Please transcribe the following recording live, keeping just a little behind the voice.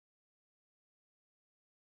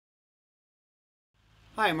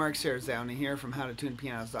Hi, Mark Sarazowny here from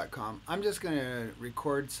howtotunepianos.com. I'm just going to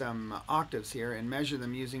record some octaves here and measure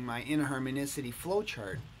them using my inharmonicity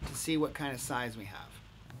flowchart to see what kind of size we have.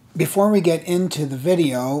 Before we get into the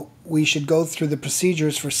video, we should go through the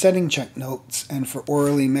procedures for setting check notes and for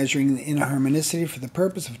orally measuring the inharmonicity for the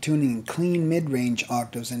purpose of tuning in clean mid-range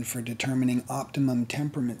octaves and for determining optimum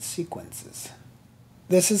temperament sequences.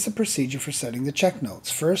 This is the procedure for setting the check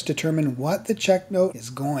notes. First, determine what the check note is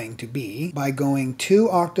going to be by going 2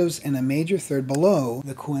 octaves and a major third below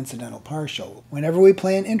the coincidental partial. Whenever we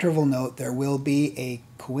play an interval note, there will be a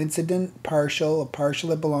coincident partial, a partial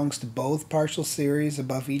that belongs to both partial series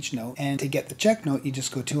above each note, and to get the check note you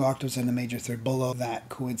just go 2 octaves and a major third below that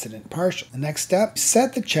coincident partial. The next step,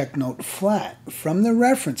 set the check note flat from the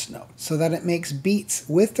reference note so that it makes beats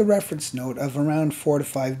with the reference note of around 4 to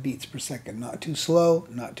 5 beats per second, not too slow,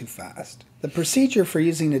 not too fast. The procedure for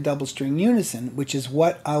using the double string unison, which is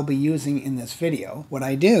what I'll be using in this video, what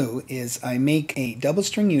I do is I make a double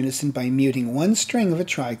string unison by muting one string of a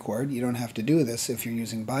trichord. You don't have to do this if you're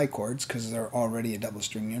using bichords because they're already a double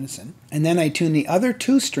string unison. And then I tune the other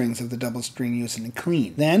 2 strings of the double string unison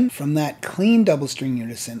clean. Then, from that clean double string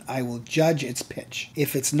unison, I will judge its pitch.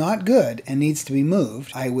 If it's not good and needs to be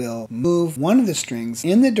moved, I will move one of the strings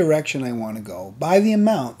in the direction I want to go by the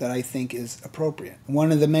amount that I think is appropriate.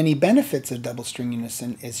 One of the many benefits of double string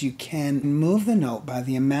unison is you can move the note by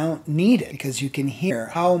the amount needed because you can hear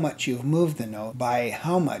how much you've moved the note by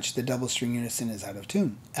how much the double string unison is out of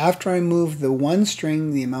tune. After I move the one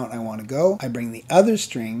string the amount I want to go, I bring the other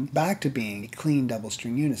string back to being a clean double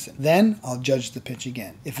string unison. Then I'll judge the pitch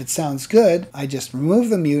again. If it sounds good, I just remove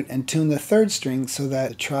the mute and tune the third string so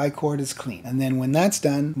that the trichord is clean. And then when that's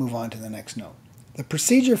done, move on to the next note. The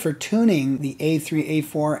procedure for tuning the A3,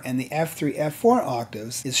 A4, and the F3, F4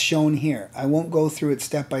 octaves is shown here. I won't go through it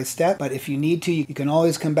step by step, but if you need to, you can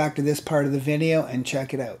always come back to this part of the video and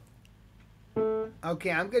check it out.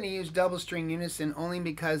 Okay, I'm going to use double string unison only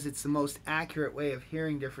because it's the most accurate way of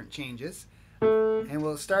hearing different changes. And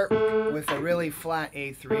we'll start with a really flat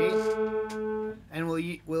A3, and we'll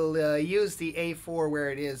use the A4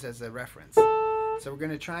 where it is as a reference. So we're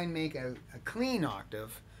going to try and make a clean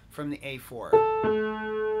octave from the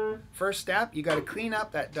A4. First step, you got to clean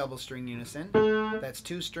up that double string unison. That's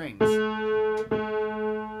 2 strings.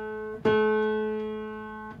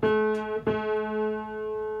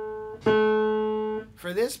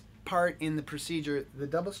 For this part in the procedure, the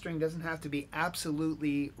double string doesn't have to be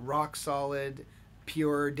absolutely rock solid,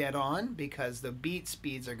 pure, dead on, because the beat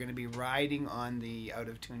speeds are going to be riding on the out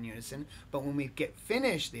of tune unison. But when we get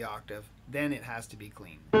finished the octave, then it has to be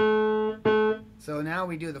clean. So now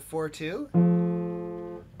we do the 4-2.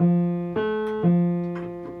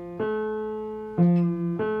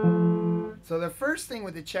 So the first thing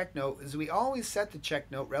with the check note is we always set the check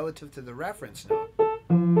note relative to the reference note.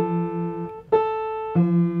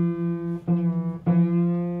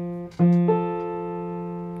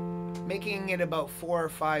 Making it about 4 or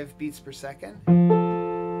 5 beats per second.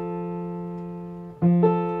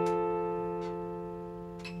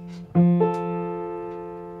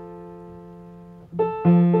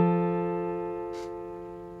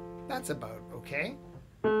 That's about okay.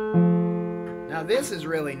 Now this is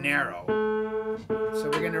really narrow, so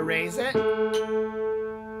we're going to raise it.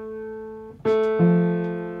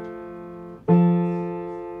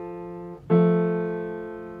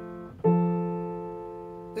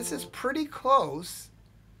 This is pretty close,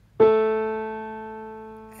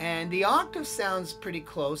 and the octave sounds pretty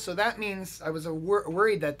close, so that means I was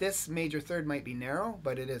worried that this major third might be narrow,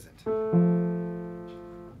 but it isn't.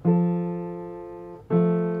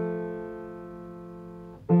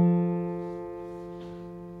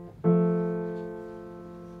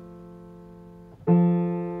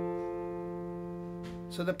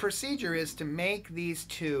 So the procedure is to make these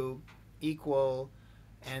 2 equal,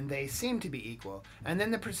 and they seem to be equal. And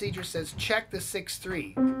then the procedure says check the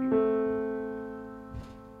 6-3.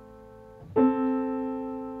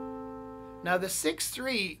 Now the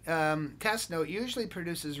 6-3 test note usually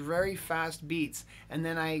produces very fast beats, and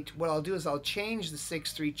then what I'll do is I'll change the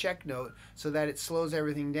 6-3 check note so that it slows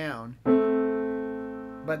everything down.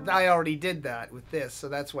 But I already did that with this, so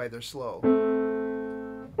that's why they're slow.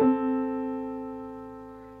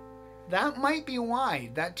 That might be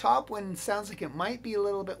wide. That top one sounds like it might be a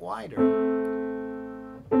little bit wider.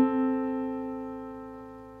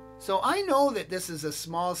 So I know that this is a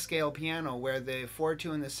small scale piano where the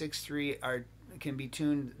 4-2 and the 6-3 can be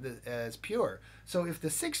tuned as pure. So if the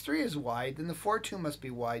 6-3 is wide, then the 4-2 must be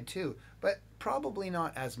wide too. But probably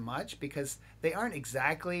not as much because they aren't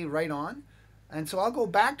exactly right on. And so I'll go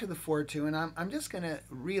back to the 4-2 and I'm just going to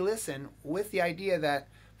re-listen with the idea that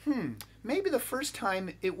Maybe the first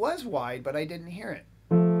time it was wide, but I didn't hear it.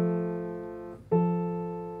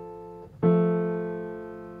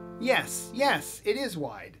 Yes, it is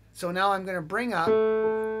wide. So now I'm going to bring up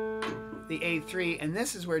the A3, and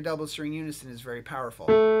this is where double string unison is very powerful.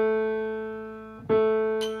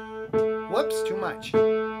 Whoops, too much.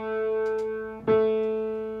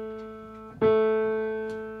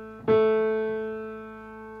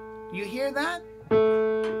 You hear that?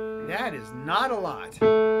 That is not a lot.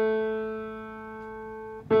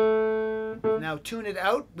 Now tune it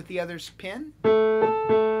out with the other pin.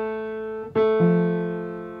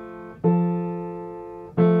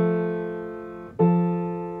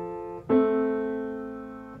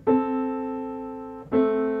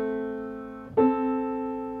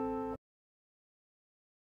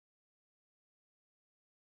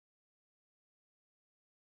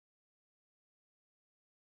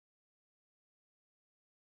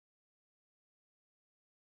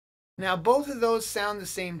 Now both of those sound the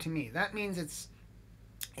same to me. That means it's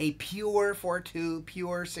a pure 4/2,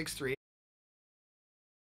 pure 6/3.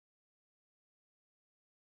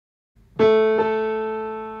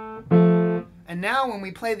 And now when we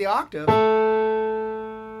play the octave,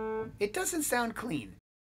 it doesn't sound clean.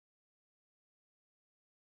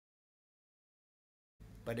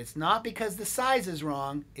 But it's not because the size is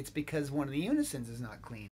wrong, it's because one of the unisons is not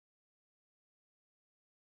clean.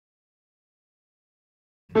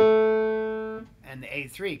 And the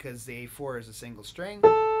A3 because the A4 is a single string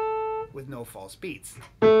with no false beats.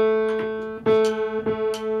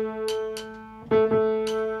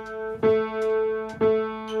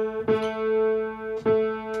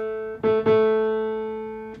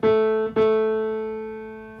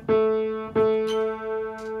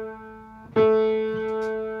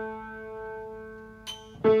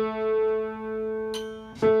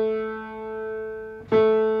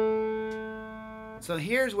 So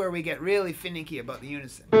here's where we get really finicky about the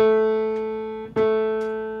unison.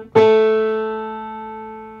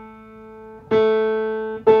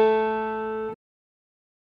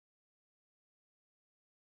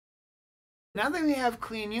 Now that we have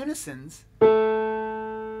clean unisons,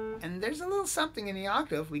 and there's a little something in the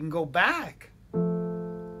octave, we can go back.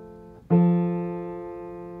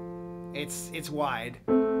 It's wide.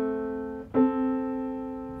 And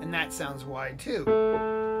that sounds wide too.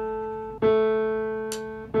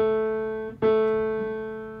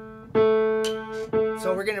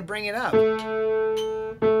 So we're going to bring it up.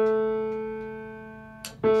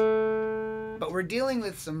 But we're dealing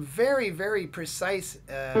with some very, very precise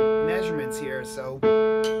measurements here, so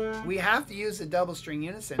we have to use the double string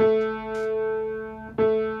unison.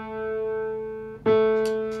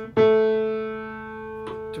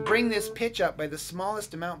 To bring this pitch up by the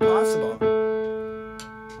smallest amount possible.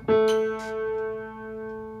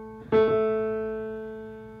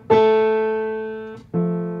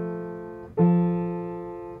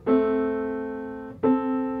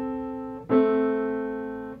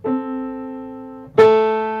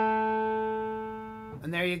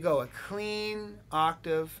 And there you go, a clean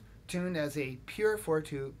octave tuned as a pure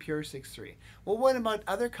 4/2, pure 6/3. Well, what about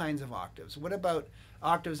other kinds of octaves? What about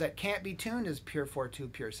octaves that can't be tuned as pure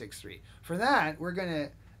 4/2, pure 6/3? For that, we're going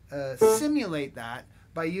to simulate that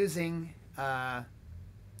by using I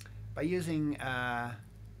think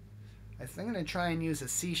I'm going to try and use a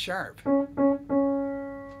C sharp.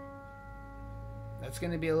 That's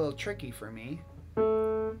going to be a little tricky for me,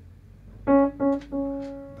 but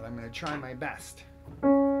I'm going to try my best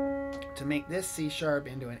to make this C sharp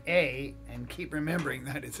into an A and keep remembering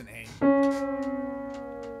that it's an A.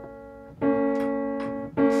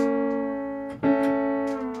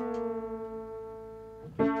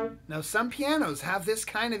 Now some pianos have this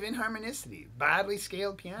kind of inharmonicity, badly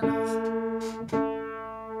scaled pianos.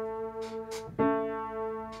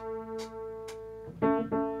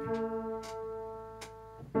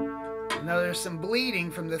 Now there's some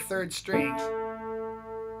bleeding from the third string.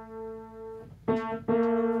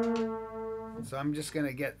 So I'm just going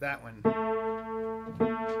to get that one.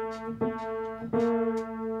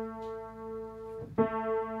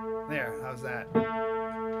 There, how's that?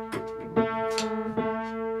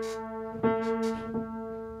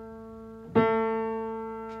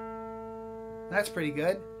 That's pretty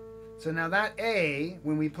good. So now that A,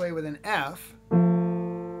 when we play with an F,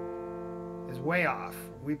 is way off.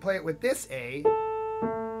 We play it with this A.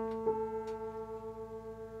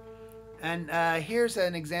 And here's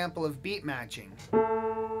an example of beat matching.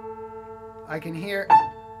 I can hear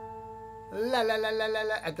la la la la la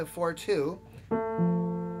la at the 4/2,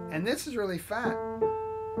 and this is really fat.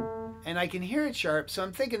 And I can hear it sharp, so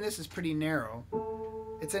I'm thinking this is pretty narrow.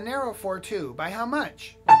 It's a narrow 4/2. By how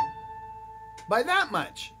much? by that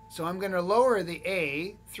much. So I'm going to lower the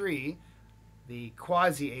A3, the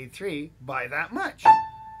quasi A3, by that much.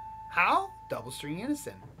 How? Double string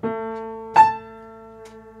unison.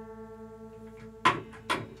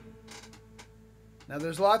 Now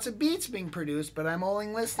there's lots of beats being produced, but I'm only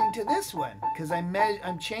listening to this one because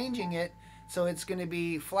I'm changing it so it's going to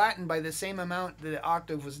be flattened by the same amount that the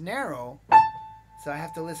octave was narrow. So I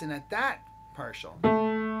have to listen at that partial.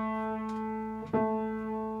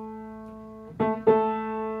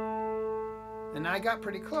 And I got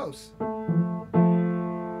pretty close.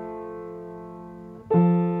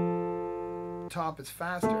 Top is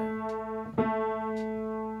faster.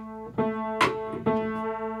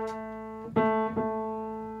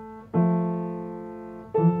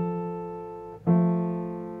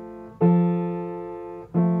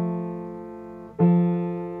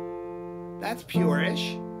 That's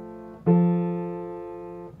pure-ish.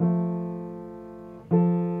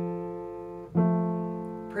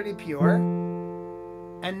 Pretty pure.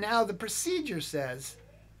 And now the procedure says,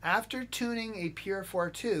 after tuning a pure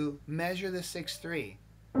 4-2, measure the 6-3.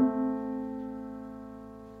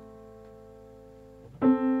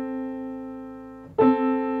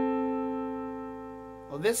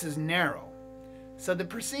 Well, this is narrow. So the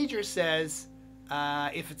procedure says,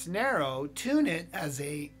 if it's narrow, tune it as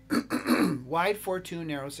a wide 4-2,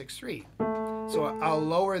 narrow 6-3. So I'll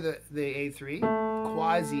lower the A3,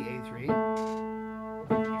 quasi A3.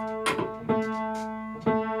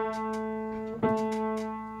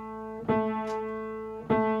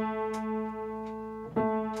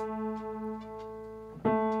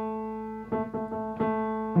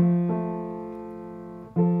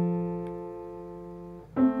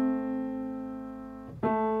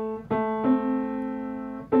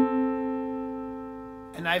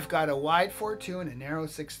 And I've got a wide 4-2 and a narrow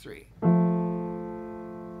 6-3.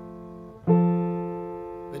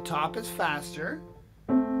 The top is faster.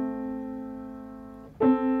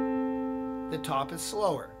 The top is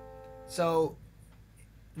slower. So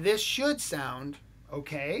this should sound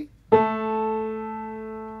okay,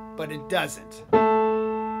 but it doesn't.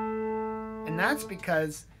 And that's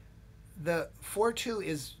because the 4-2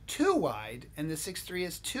 is too wide and the 6-3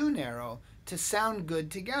 is too narrow to sound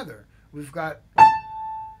good together. We've got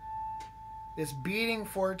this beating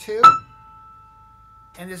 4-2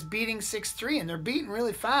 and this beating 6-3, and they're beating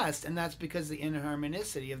really fast, and that's because the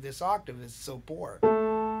inharmonicity of this octave is so poor.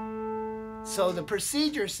 So the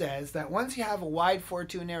procedure says that once you have a wide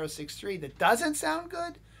 4-2, narrow 6-3 that doesn't sound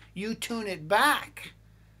good, you tune it back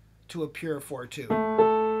to a pure 4-2.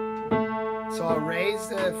 So I'll raise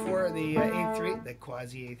the A3, the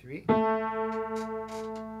quasi A3.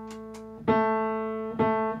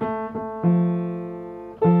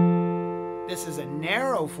 This is a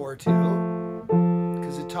narrow 4-2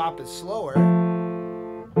 because the top is slower.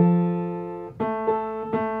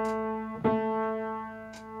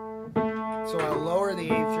 So I'll lower the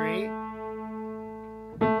A3.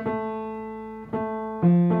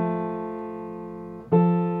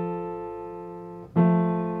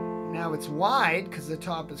 Now it's wide because the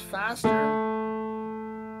top is faster.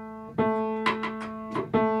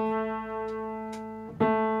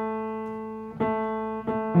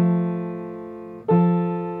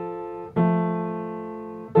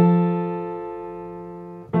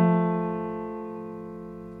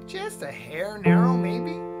 Just a hair narrow,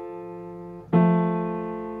 maybe.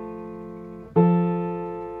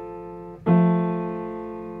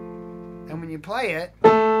 And when you play it,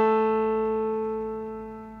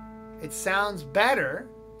 it sounds better,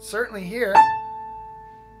 certainly here.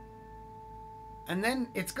 And then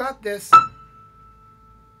it's got this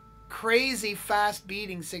crazy fast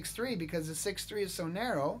beating 6-3 because the 6-3 is so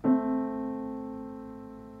narrow.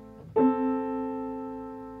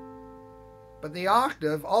 But the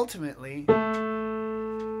octave ultimately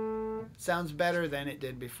sounds better than it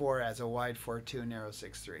did before as a wide 4-2, narrow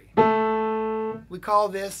 6-3. We call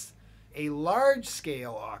this a large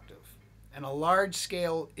scale octave and a large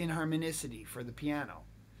scale inharmonicity for the piano,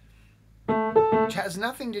 which has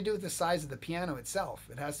nothing to do with the size of the piano itself.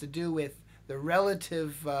 It has to do with the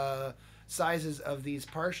relative sizes of these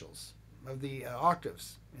partials, of the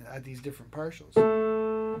octaves at these different partials.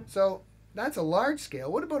 So that's a large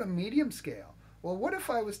scale. What about a medium scale? Well, what if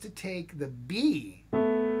I was to take the B?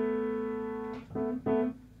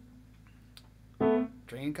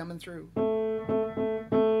 Train coming through.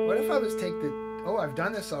 What if I was to take the... Oh, I've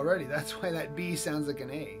done this already. That's why that B sounds like an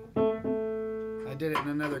A. I did it in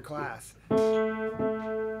another class.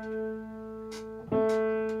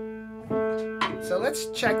 So let's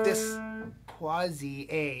check this quasi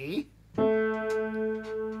A,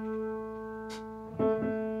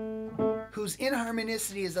 whose whose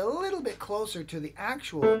inharmonicity is a little bit closer to the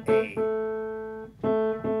actual A.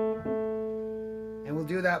 And we'll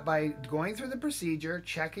do that by going through the procedure,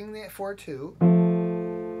 checking the 4-2.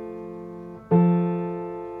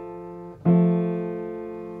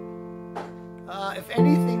 If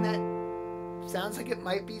anything, that sounds like it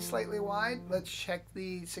might be slightly wide. Let's check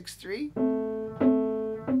the 6-3.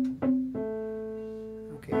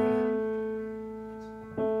 Okay.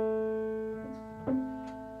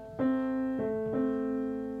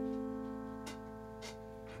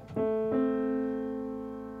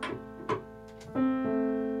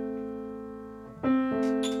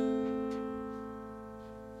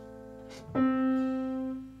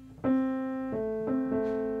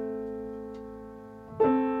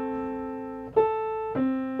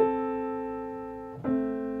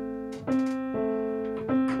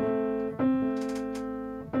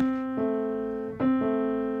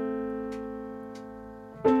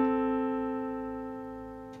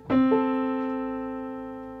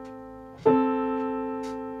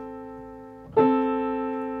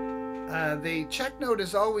 The check note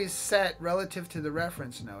is always set relative to the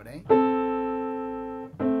reference note, eh?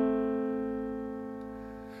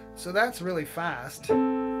 So that's really fast,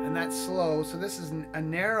 and that's slow. So this is a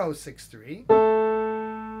narrow 6-3.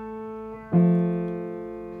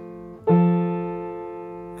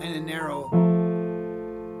 And a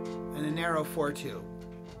narrow 4-2.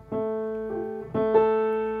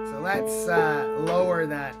 So let's lower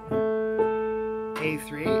that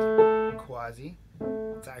A3 quasi.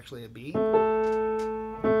 It's actually a B.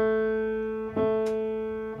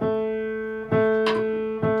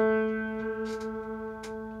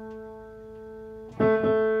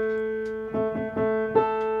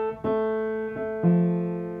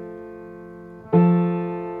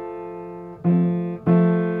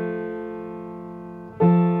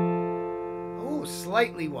 Oh,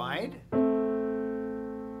 slightly wide.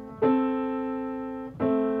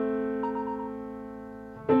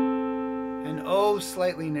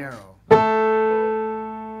 Slightly narrow.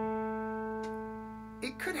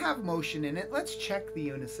 It could have motion in it. Let's check the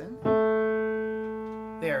unison.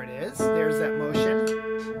 There it is. There's that motion.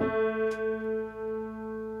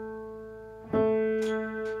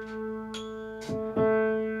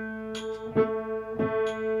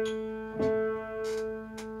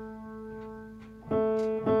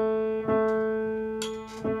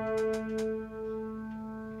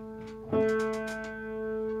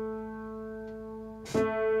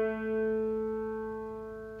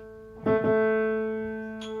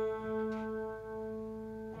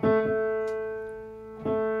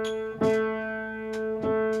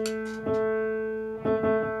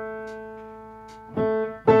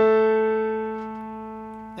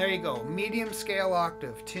 There you go, medium scale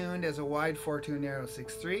octave tuned as a wide 4-2 narrow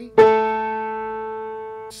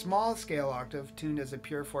 6-3. Small scale octave tuned as a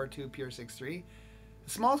pure 4-2 pure 6-3.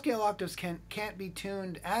 Small scale octaves can't be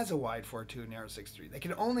tuned as a wide 4-2 narrow 6-3. They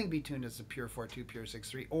can only be tuned as a pure 4-2 pure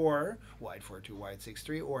 6-3 or wide 4-2 wide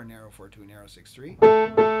 6-3 or narrow 4-2 narrow 6-3.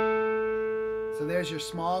 So there's your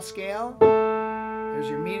small scale, there's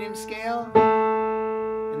your medium scale,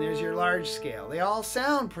 and there's your large scale. They all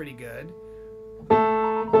sound pretty good,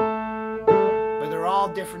 but they're all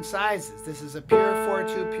different sizes. This is a pure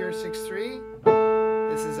 4-2 pure 6-3.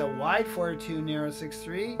 This is a wide 4-2 narrow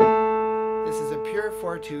 6-3. This is a pure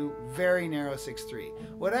 4-2 very narrow 6-3.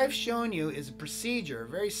 What I've shown you is a procedure, a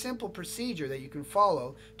very simple procedure that you can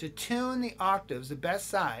follow to tune the octaves the best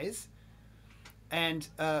size. And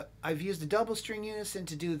I've used a double string unison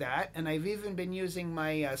to do that, and I've even been using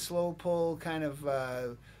my slow pull kind of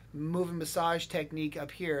move and massage technique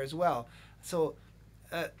up here as well. So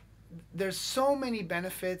there's so many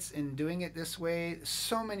benefits in doing it this way,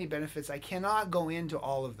 so many benefits. I cannot go into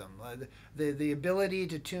all of them. The ability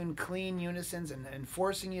to tune clean unisons and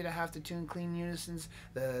forcing you to have to tune clean unisons,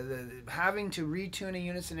 the having to retune a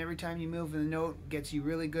unison every time you move the note gets you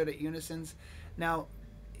really good at unisons. Now,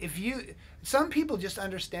 some people just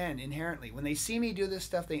understand inherently. When they see me do this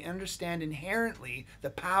stuff, they understand inherently the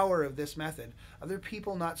power of this method. Other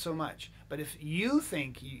people, not so much. But if you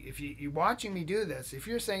think, if you're watching me do this, if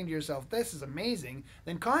you're saying to yourself, this is amazing,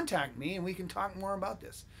 then contact me and we can talk more about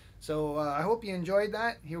this. So I hope you enjoyed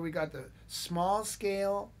that. Here we got the small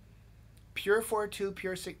scale, pure 4-2,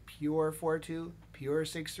 pure 4-2, pure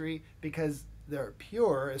 6-3, because they're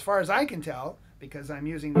pure, as far as I can tell, because I'm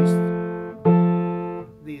using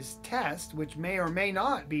these tests, which may or may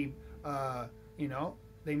not be,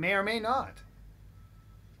 they may or may not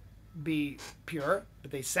be pure,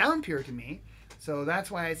 but they sound pure to me. So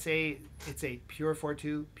that's why I say it's a pure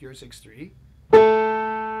 4-2, pure 6-3.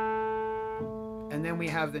 And then we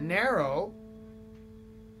have the narrow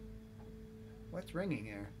What's ringing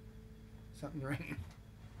here? Something's ringing.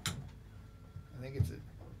 I think it's a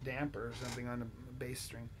damper or something on the bass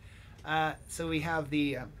string. So we have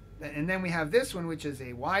the, and then we have this one, which is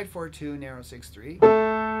a wide 4-2, narrow 6-3.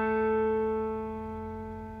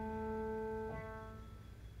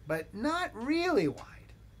 But not really wide.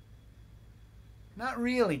 Not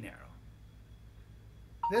really narrow.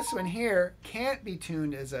 This one here can't be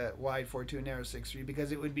tuned as a wide 4-2, narrow 6-3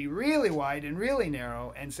 because it would be really wide and really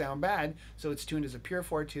narrow and sound bad. So it's tuned as a pure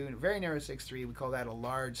 4-2 and a very narrow 6-3. We call that a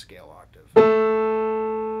large scale octave.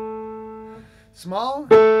 Small,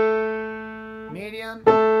 medium,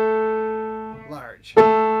 large.